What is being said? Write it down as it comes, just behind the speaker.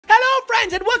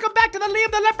friends, and welcome back to the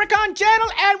Liam the Leprechaun channel,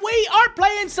 and we are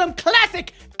playing some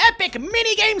classic epic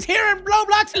mini games here in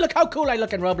Roblox. Look how cool I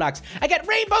look in Roblox. I get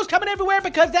rainbows coming everywhere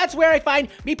because that's where I find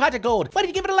me pot of gold. Why did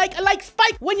you give it a like? A like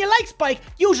spike. When you like spike,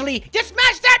 usually just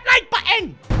smash that like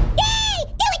button. Yay!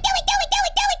 Do it, do it, do it, do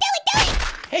it, do it, do it, do it!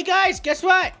 Hey guys, guess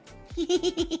what?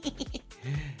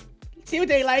 See what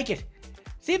they like it.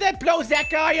 See if that blows that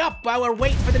guy up while we're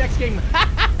waiting for the next game.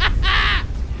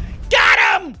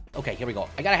 Got him! Okay, here we go.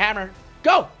 I got a hammer.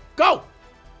 Go! Go!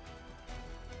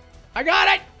 I got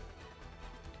it!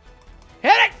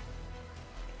 Hit it!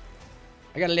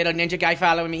 I got a little ninja guy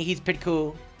following me. He's pretty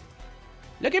cool.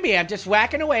 Look at me. I'm just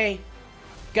whacking away.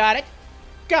 Got it.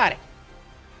 Got it.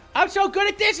 I'm so good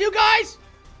at this, you guys!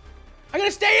 I'm gonna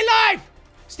stay alive!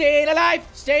 Stay alive!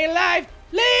 Stay alive!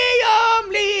 Liam!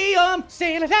 Liam!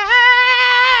 Stay alive!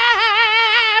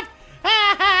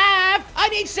 I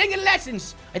need singing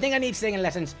lessons! I think I need singing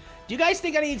lessons. Do you guys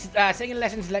think I need singing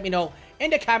lessons? Let me know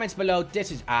in the comments below.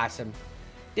 This is awesome.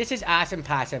 This is awesome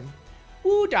possum.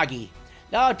 Ooh, doggy.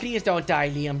 Lord, please don't die,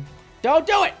 Liam. Don't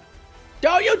do it!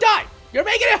 Don't you die! You're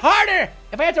making it harder!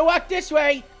 If I have to walk this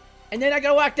way, and then I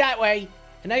gotta walk that way,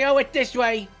 and I go with this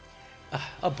way.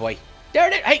 Oh boy. There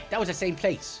it is! Hey, that was the same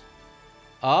place.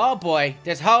 Oh boy,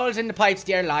 there's holes in the pipes,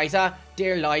 dear Liza.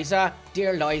 Dear Liza,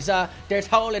 dear Liza. There's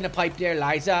hole in the pipe, dear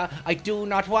Liza. I do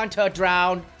not want to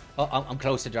drown. Oh, I'm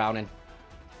close to drowning.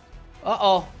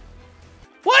 Uh-oh.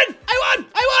 Won! I won!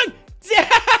 I won!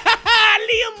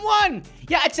 Liam won!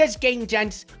 Yeah, it says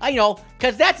Gamejenz. I know,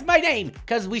 because that's my name.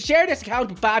 Because we share this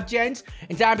account with Bobjenz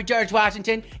and Zombie George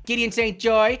Washington, Gideon St,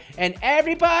 and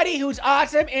everybody who's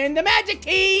awesome in the magic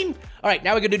team. All right,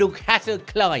 now we're going to do castle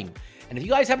climb. And if you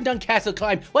guys haven't done castle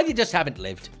climb, well, you just haven't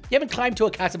lived. You haven't climbed to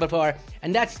a castle before,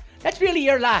 and that's really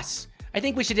your loss. I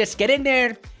think we should just get in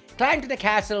there, climb to the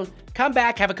castle, come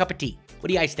back, have a cup of tea. What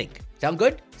do you guys think? Sound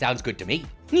good? Sounds good to me.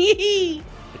 The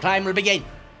climb will begin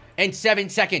in 7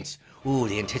 seconds. Ooh,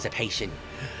 the anticipation.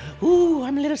 Ooh,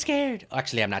 I'm a little scared.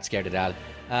 Actually, I'm not scared at all.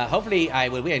 Hopefully, I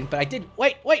will win, but I did...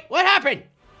 Wait, what happened?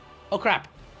 Oh, crap.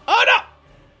 Oh, no!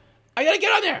 I gotta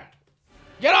get on there.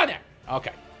 Get on there.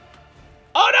 Okay.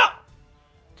 Oh, no!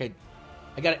 Okay,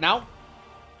 I got it now.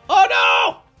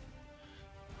 Oh,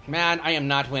 no! Man, I am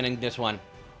not winning this one.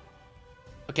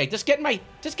 Okay, just getting my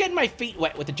feet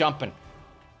wet with the jumping.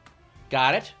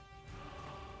 Got it.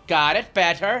 Got it.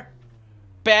 Better.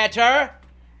 Better.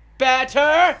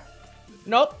 Better.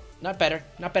 Nope, not better.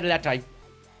 Not better that time.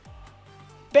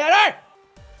 Better!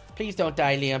 Please don't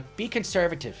die, Liam. Be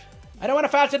conservative. I don't want to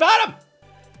fall to the bottom.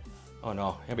 Oh,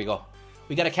 no. Here we go.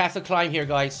 We got a castle climb here,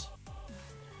 guys.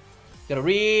 Got a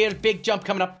real big jump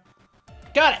coming up.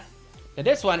 Got it. Now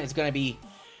this one is going to be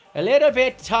a little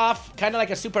bit tough. Kind of like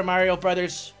a Super Mario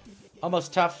Brothers.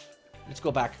 Almost tough. Let's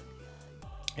go back.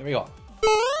 Here we go.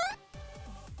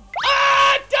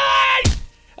 Ah, die!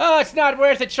 Oh, it's not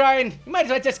worth it trying. You might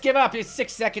as well just give up. It's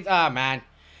 6 seconds. Oh, man.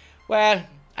 Well,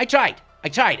 I tried. I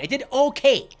did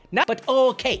okay. Not, but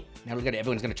okay. Now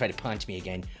everyone's gonna try to punch me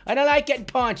again. I don't like getting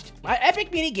punched.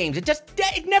 Epic mini games,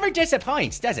 it never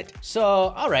disappoints, does it? So,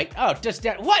 all right. Oh, just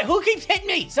that. What? Who keeps hitting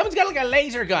me? Someone's got like a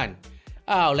laser gun.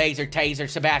 Oh, laser taser,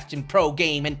 Sebastian, pro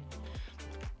gaming.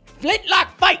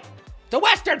 Flintlock fight. The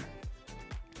Western.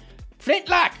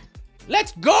 Flintlock.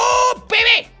 Let's go,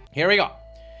 baby. Here we go.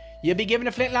 You'll be given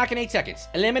a flintlock in 8 seconds.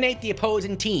 Eliminate the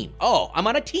opposing team. Oh, I'm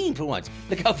on a team for once.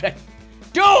 Look how fast.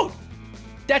 Dude,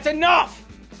 that's enough.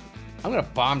 I'm gonna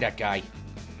bomb that guy.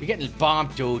 You're getting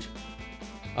bombed, dude.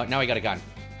 Oh, now I got a gun.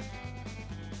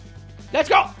 Let's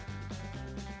go!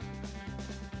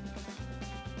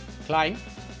 Climb.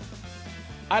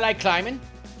 I like climbing.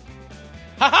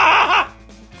 Ha ha ha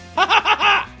ha! Ha ha ha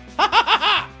ha!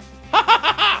 Ha ha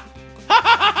ha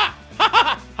ha! Ha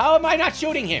ha! How am I not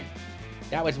shooting him?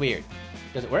 That was weird.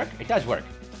 Does it work? It does work.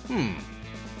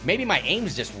 Maybe my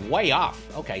aim's just way off.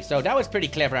 Okay, so that was pretty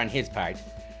clever on his part.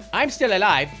 I'm still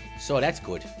alive, so that's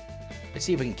good. Let's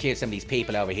see if we can kill some of these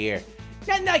people over here.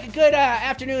 Nothing like a good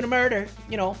afternoon of murder,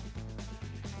 you know.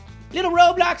 Little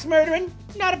Roblox murdering,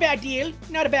 not a bad deal,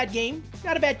 not a bad game,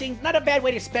 not a bad thing, not a bad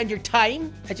way to spend your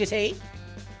time, as you say.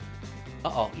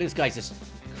 Uh-oh, this guy's just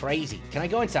crazy. Can I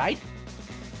go inside?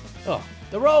 Oh,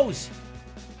 the rose.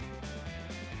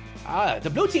 The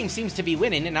blue team seems to be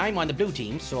winning, and I'm on the blue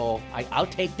team, so I'll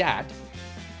take that.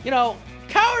 You know,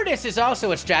 cowardice is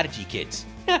also a strategy, kids.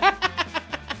 Come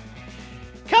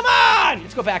on!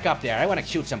 Let's go back up there. I want to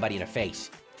shoot somebody in the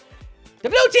face. The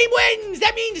blue team wins!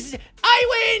 That means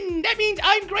I win! That means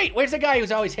I'm great! Where's the guy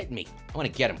who's always hitting me? I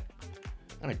want to get him.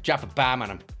 I'm going to drop a bomb on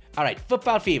him. Alright,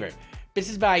 Football Fever. This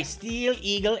is by Steel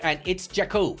Eagle and it's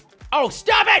Jakku. Oh,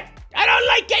 stop it! I don't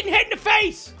like getting hit in the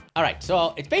face! All right,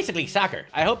 so it's basically soccer.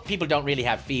 I hope people don't really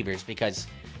have fevers because,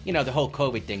 you know, the whole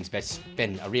COVID thing's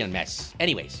been a real mess.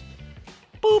 Anyways.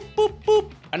 Boop, boop,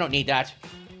 boop. I don't need that.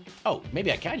 Oh,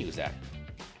 maybe I can use that.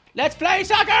 Let's play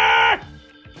soccer!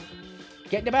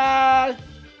 Get the ball.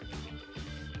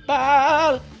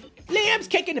 Ball. Liam's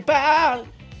kicking the ball.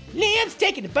 Liam's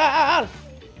taking the ball.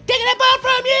 Taking the ball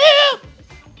from you!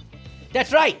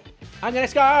 That's right. I'm gonna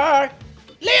score.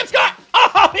 Liam score!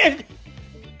 Oh, man.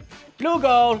 Blue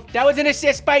goal. That was an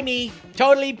assist by me.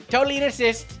 Totally an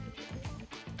assist.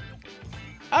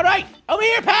 All right, over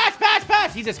here, pass, pass,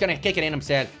 pass. He's just gonna kick it in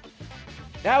himself.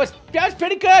 That was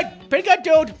pretty good. Pretty good,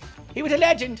 dude. He was a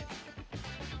legend.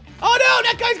 Oh no,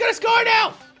 that guy's gonna score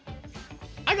now.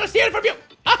 I'm gonna steal it from you.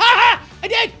 Ah, ha, ha. I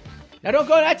did. Now don't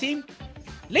go to that team.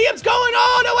 Liam's going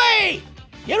all the way.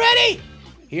 You ready?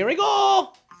 Here we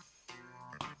go.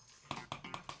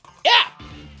 Yeah.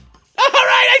 All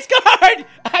right, I scored.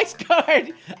 I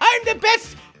scored. I'm the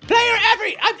best player ever.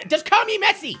 Just call me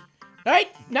Messi. All right?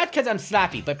 Not because I'm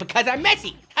sloppy, but because I'm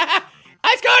Messi.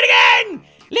 I scored again.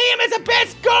 Liam is the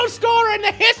best goal scorer in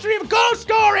the history of goal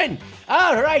scoring.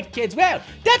 All right, kids. Well,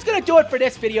 that's going to do it for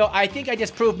this video. I think I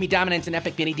just proved me dominance in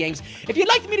Epic Mini Games. If you'd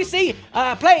like me to see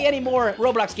play any more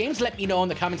Roblox games, let me know in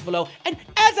the comments below. And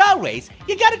as always,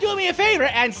 you got to do me a favor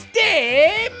and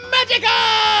stay magical.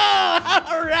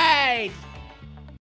 All right.